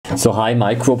So hi,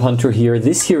 Microbehunter here.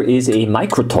 This here is a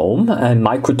microtome. A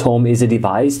microtome is a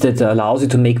device that allows you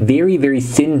to make very, very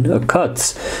thin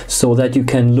cuts so that you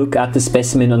can look at the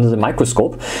specimen under the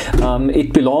microscope.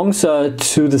 It belongs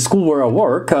to the school where I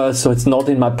work, so it's not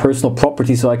in my personal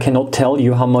property, so I cannot tell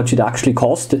you how much it actually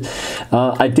cost.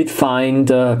 I did find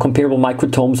comparable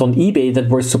microtomes on eBay that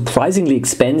were surprisingly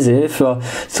expensive,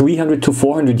 300 to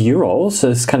 400 euros.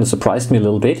 This kind of surprised me a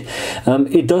little bit.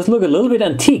 It does look a little bit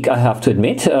antique, I have to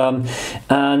admit.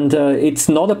 And it's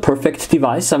not a perfect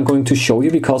device. I'm going to show you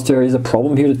because there is a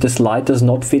problem here that the slide does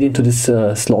not fit into this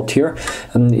slot here.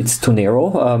 It's too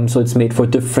narrow, so it's made for a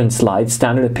different slide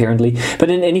standard apparently. But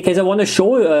in any case, I want to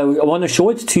show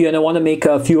it to you, and I want to make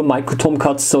a few microtome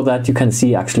cuts so that you can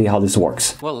see actually how this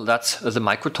works. Well, that's the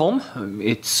microtome.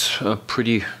 It's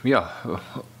pretty,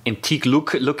 antique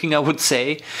looking, I would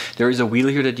say. There is a wheel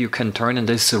here that you can turn, and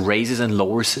this raises and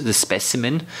lowers the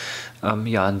specimen.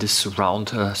 And this round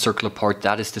circular part,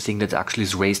 that is the thing that actually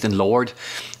is raised and lowered.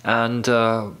 And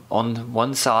on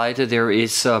one side there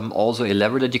is also a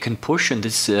lever that you can push, and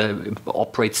this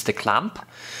operates the clamp,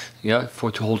 to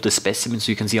hold the specimen.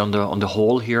 So you can see on the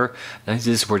hole here, this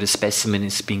is where the specimen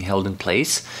is being held in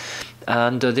place.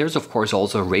 And there's of course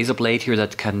also a razor blade here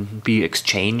that can be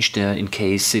exchanged in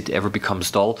case it ever becomes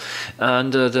dull.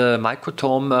 And the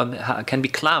microtome can be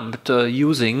clamped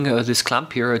using this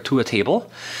clamp here to a table.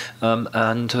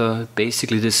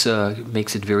 Basically this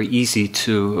makes it very easy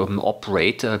to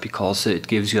operate because it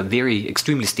gives you a very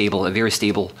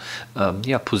stable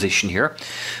position here.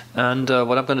 And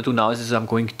what I'm going to do now is I'm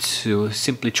going to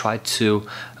simply try to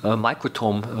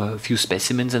microtome a few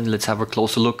specimens, and let's have a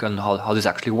closer look on how this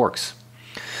actually works.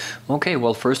 Okay,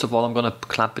 well, first of all, I'm going to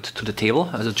clamp it to the table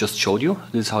as I just showed you.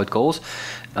 This is how it goes,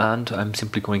 and I'm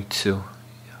simply going to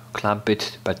clamp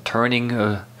it by turning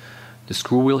the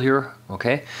screw wheel here.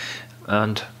 Okay,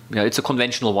 and it's a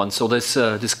conventional one, so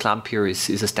this clamp here is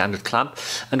a standard clamp.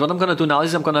 And what I'm going to do now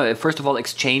is I'm going to first of all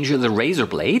exchange the razor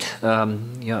blade.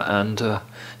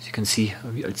 As you can see,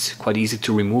 it's quite easy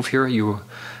to remove here. You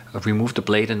remove the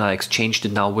blade, and I exchanged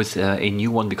it now with a new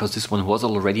one because this one was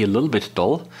already a little bit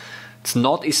dull. It's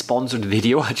not a sponsored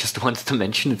video. I just wanted to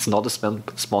mention it's not a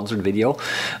sponsored video.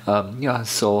 And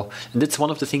that's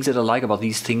one of the things that I like about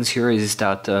these things here is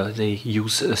that they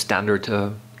use standard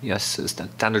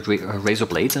razor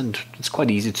blades, and it's quite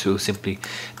easy to simply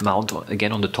mount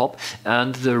again on the top.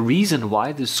 And the reason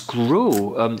why the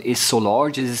screw is so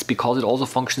large is because it also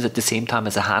functions at the same time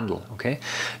as a handle. Okay,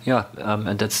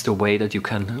 and that's the way that you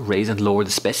can raise and lower the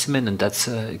specimen. And that's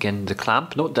again the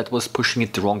clamp. No, that was pushing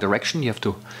it the wrong direction. You have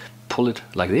to pull it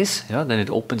like this. Then it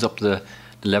opens up the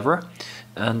lever,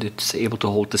 and it's able to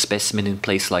hold the specimen in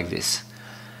place like this.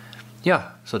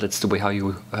 So that's the way how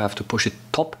you have to push it.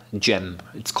 Top Gem,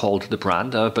 it's called, the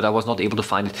brand, but I was not able to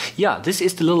find it. This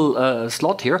is the little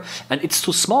slot here, and it's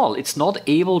too small. It's not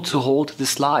able to hold the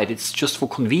slide. It's just for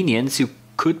convenience. You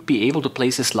could be able to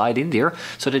place a slide in there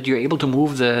so that you're able to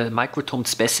move the microtome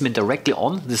specimen directly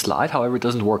on the slide. However, it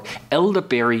doesn't work.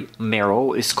 Elderberry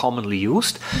marrow is commonly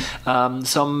used.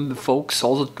 Some folks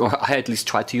also, or I at least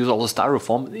try to use also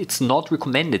styrofoam. It's not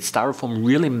recommended. Styrofoam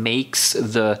really makes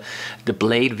the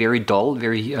blade very dull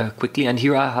very quickly. And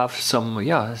here I have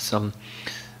some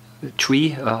tree,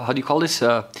 how do you call this?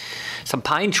 Some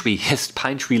pine tree, yes,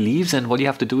 pine tree leaves. And what you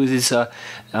have to do is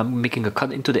I'm making a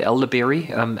cut into the elderberry,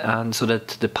 and so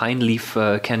that the pine leaf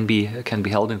can be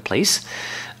held in place.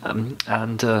 Again,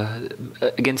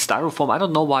 styrofoam, I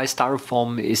don't know why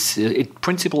styrofoam is, in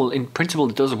principle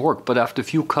it doesn't work, but after a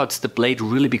few cuts the blade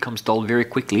really becomes dull very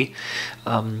quickly.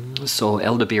 So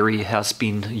elderberry has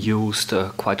been used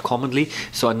quite commonly.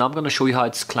 So now I'm going to show you how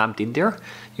it's clamped in there.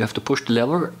 You have to push the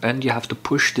lever, and you have to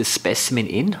push the specimen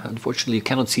in. Unfortunately you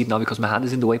cannot see it now because my hand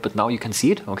is in the way, but now you can see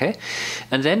it. Okay,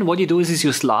 and then what you do is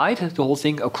you slide the whole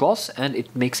thing across, and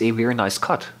it makes a very nice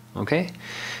cut. Okay,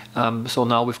 so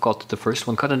now we've got the first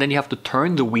one cut, and then you have to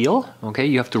turn the wheel. Okay,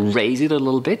 you have to raise it a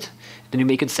little bit, then you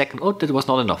make it second. Oh, that was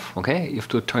not enough. Okay, you have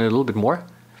to turn it a little bit more.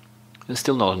 It's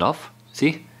still not enough.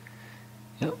 See?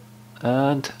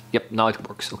 And now it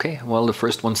works. Okay, well, the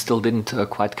first one still didn't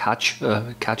quite catch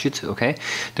it. Okay,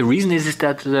 the reason is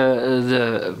that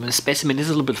the specimen is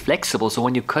a little bit flexible, so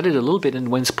when you cut it a little bit and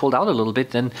when it's pulled out a little bit,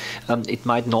 then it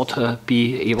might not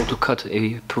be able to cut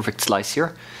a perfect slice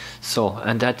here. So,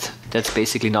 and that's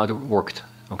basically now it worked.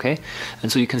 Okay,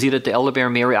 and so you can see that the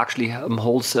elderberry marrow actually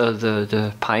holds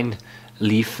the pine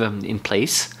leaf in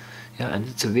place. And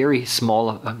it's a very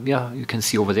small, you can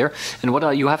see over there. And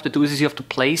what you have to do is you have to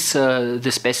place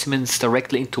the specimens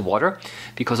directly into water,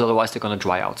 because otherwise they're going to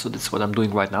dry out. So that's what I'm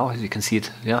doing right now. As you can see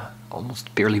it,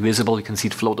 almost barely visible. You can see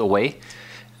it float away.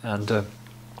 And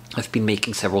I've been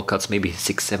making several cuts, maybe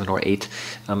 6, 7, or 8.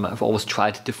 I've always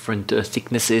tried different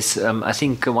thicknesses. I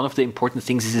think one of the important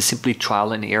things is simply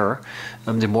trial and error.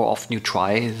 The more often you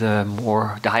try, the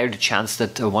higher the chance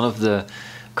that one of the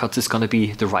cuts is going to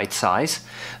be the right size.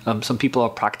 Some people are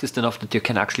practiced enough that they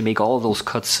can actually make all of those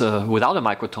cuts without a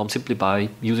microtome simply by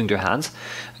using their hands.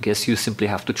 I guess you simply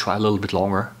have to try a little bit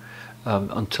longer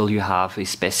until you have a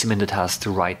specimen that has the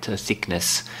right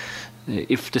thickness.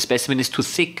 If the specimen is too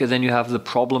thick, then you have the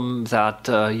problem that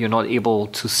you're not able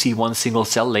to see one single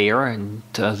cell layer, and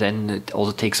then it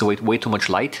also takes away way too much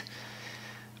light.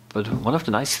 But one of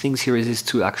the nice things here is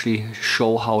to actually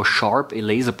show how sharp a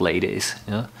laser blade is.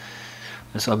 Yeah?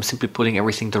 And so I'm simply putting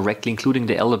everything directly, including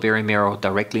the elderberry marrow,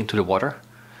 directly into the water.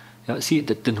 Yeah, see,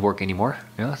 that didn't work anymore.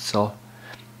 Yeah, so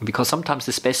because sometimes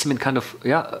the specimen kind of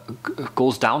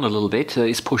goes down a little bit,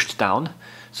 is pushed down.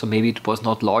 So maybe it was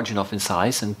not large enough in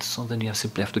size, and so then you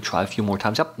simply have to try a few more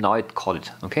times. Yep, now it caught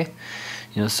it. Okay,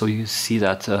 so you see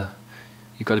that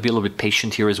you got to be a little bit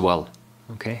patient here as well.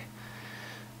 Okay,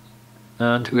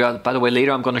 and by the way,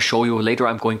 later I'm going to show you.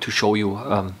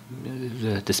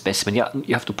 The specimen. Yeah,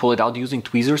 you have to pull it out using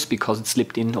tweezers because it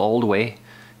slipped in all the way.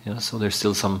 So there's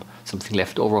still something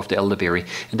left over of the elderberry,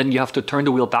 and then you have to turn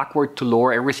the wheel backward to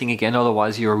lower everything again.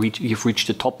 Otherwise, you've reached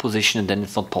the top position, and then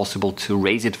it's not possible to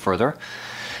raise it further.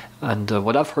 And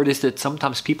what I've heard is that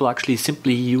sometimes people actually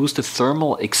simply use the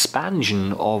thermal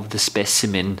expansion of the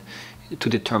specimen to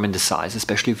determine the size,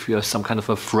 especially if you have some kind of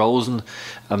a frozen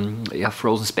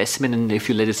specimen, and if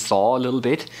you let it thaw a little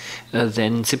bit,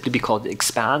 then simply because it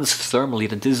expands thermally,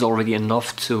 that this is already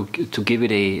enough to give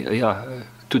it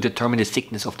to determine the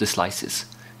thickness of the slices.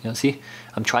 See,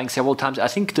 I'm trying several times. I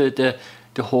think the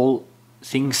whole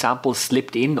sample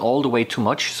slipped in all the way too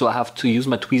much, so I have to use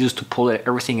my tweezers to pull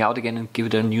everything out again and give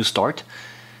it a new start.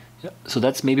 So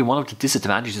that's maybe one of the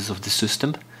disadvantages of the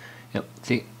system.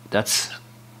 See, that's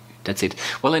it.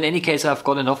 Well, in any case, I've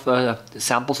got enough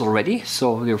samples already,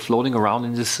 so they're floating around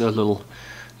in this little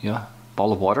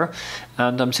ball of water,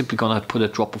 and I'm simply gonna put a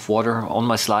drop of water on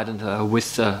my slide, and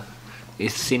with a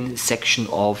thin section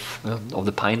of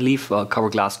the pine leaf cover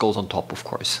glass goes on top, of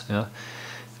course.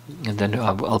 And then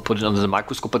I'll put it under the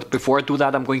microscope. But before I do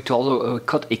that, I'm going to also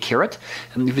cut a carrot.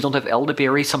 And if you don't have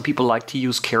elderberry, some people like to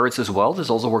use carrots as well. This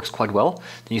also works quite well.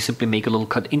 Then you simply make a little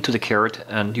cut into the carrot,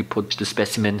 and you put the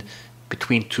specimen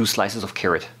between 2 slices of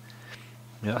carrot.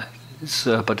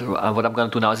 But what I'm going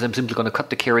to do now is I'm simply going to cut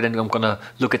the carrot, and I'm going to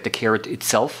look at the carrot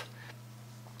itself.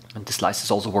 And the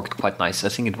slices also worked quite nice. I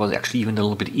think it was actually even a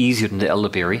little bit easier than the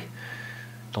elderberry.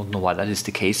 Don't know why that is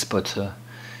the case, but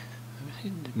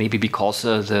maybe because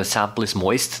the sample is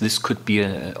moist, this could be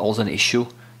also an issue.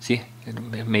 See,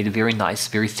 it made a very nice,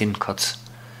 very thin cuts.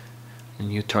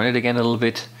 And you turn it again a little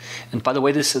bit. And by the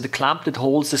way, the clamp that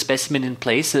holds the specimen in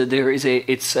place,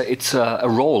 it's a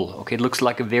roll. Okay, it looks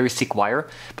like a very thick wire,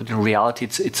 but in reality,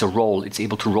 it's a roll. It's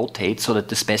able to rotate so that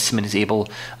the specimen is able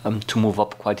to move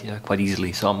up quite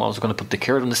easily. So I'm also going to put the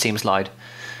carrot on the same slide,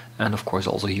 and of course,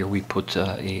 also here we put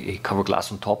a cover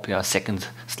glass on top. A second,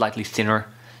 slightly thinner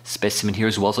specimen here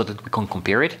as well, so that we can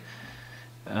compare it.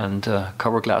 And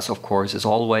cover glass, of course, as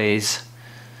always,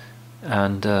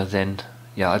 and then.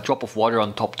 A drop of water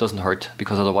on top doesn't hurt,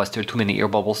 because otherwise there are too many air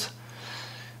bubbles.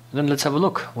 And then let's have a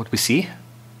look what we see.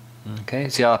 Okay,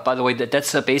 so by the way,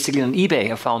 that's basically on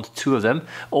eBay. I found 2 of them.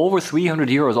 Over 300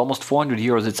 euros, almost 400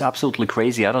 euros. It's absolutely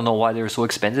crazy. I don't know why they're so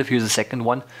expensive. Here's the second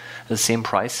one, the same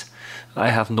price. I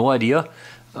have no idea.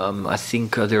 I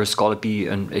think there's got to be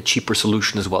a cheaper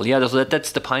solution as well. So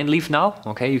that's the pine leaf now.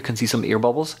 Okay, you can see some air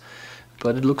bubbles,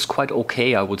 but it looks quite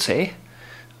okay, I would say.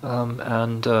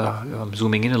 I'm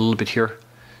zooming in a little bit here.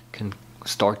 Can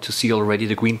start to see already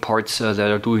the green parts that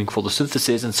are doing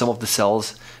photosynthesis, and some of the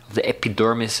cells of the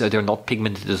epidermis, they're not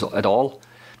pigmented at all,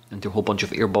 and there are a whole bunch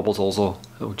of air bubbles also,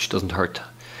 which doesn't hurt.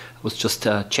 I was just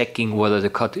checking whether the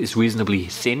cut is reasonably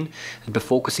thin, and by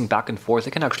focusing back and forth,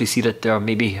 I can actually see that there are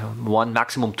maybe 1,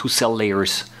 maximum 2 cell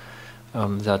layers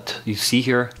that you see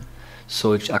here.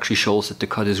 So it actually shows that the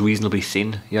cut is reasonably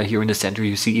thin. Here in the center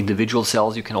you see individual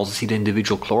cells. You can also see the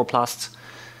individual chloroplasts.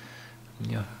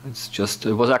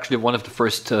 It was actually one of the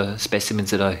first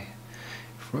specimens that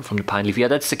from the pine leaf.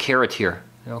 That's the carrot here.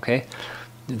 Okay,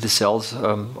 the cells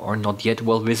are not yet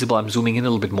well visible. I'm zooming in a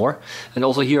little bit more, and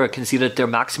also here I can see that there are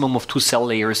maximum of 2 cell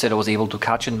layers that I was able to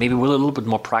catch, and maybe with a little bit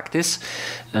more practice,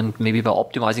 and maybe by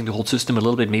optimizing the whole system a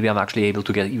little bit, maybe I'm actually able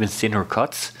to get even thinner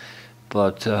cuts.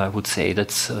 But I would say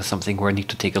that's something where I need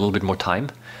to take a little bit more time.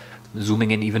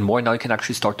 Zooming in even more, now you can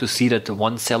actually start to see that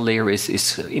one cell layer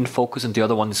is in focus and the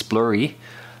other one is blurry.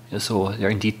 So there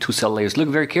are indeed 2 cell layers. Look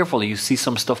very carefully, you see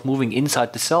some stuff moving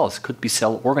inside the cells. Could be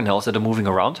cell organelles that are moving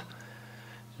around.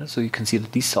 So you can see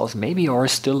that these cells maybe are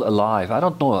still alive. I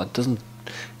don't know. It doesn't.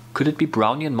 Could it be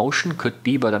Brownian motion? Could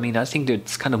be, but I mean, I think that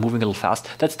it's kind of moving a little fast.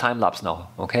 That's time lapse now.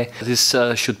 Okay, this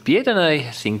should be it, and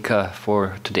I think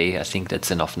for today, I think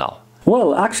that's enough now.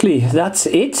 Well, actually, that's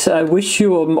it. I wish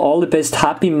you all the best.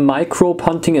 Happy microbe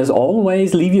hunting as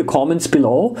always. Leave your comments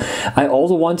below. I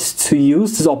also want to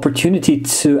use this opportunity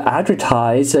to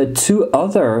advertise 2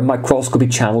 other microscopy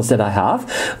channels that I have.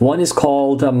 One is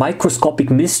called Microscopic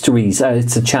Mysteries.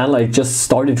 It's a channel I just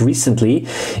started recently,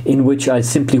 in which I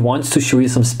simply want to show you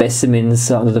some specimens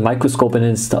under the microscope, and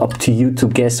it's up to you to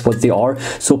guess what they are.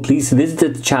 So please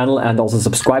visit the channel and also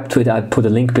subscribe to it. I put a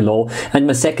link below. And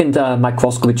my second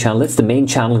microscopy channel, the main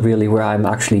channel really, where I'm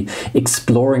actually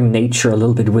exploring nature a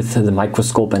little bit with the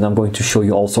microscope, and I'm going to show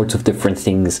you all sorts of different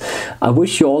things. I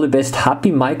wish you all the best.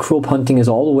 Happy microbe hunting as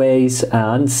always,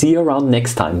 and see you around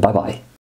next time. Bye bye.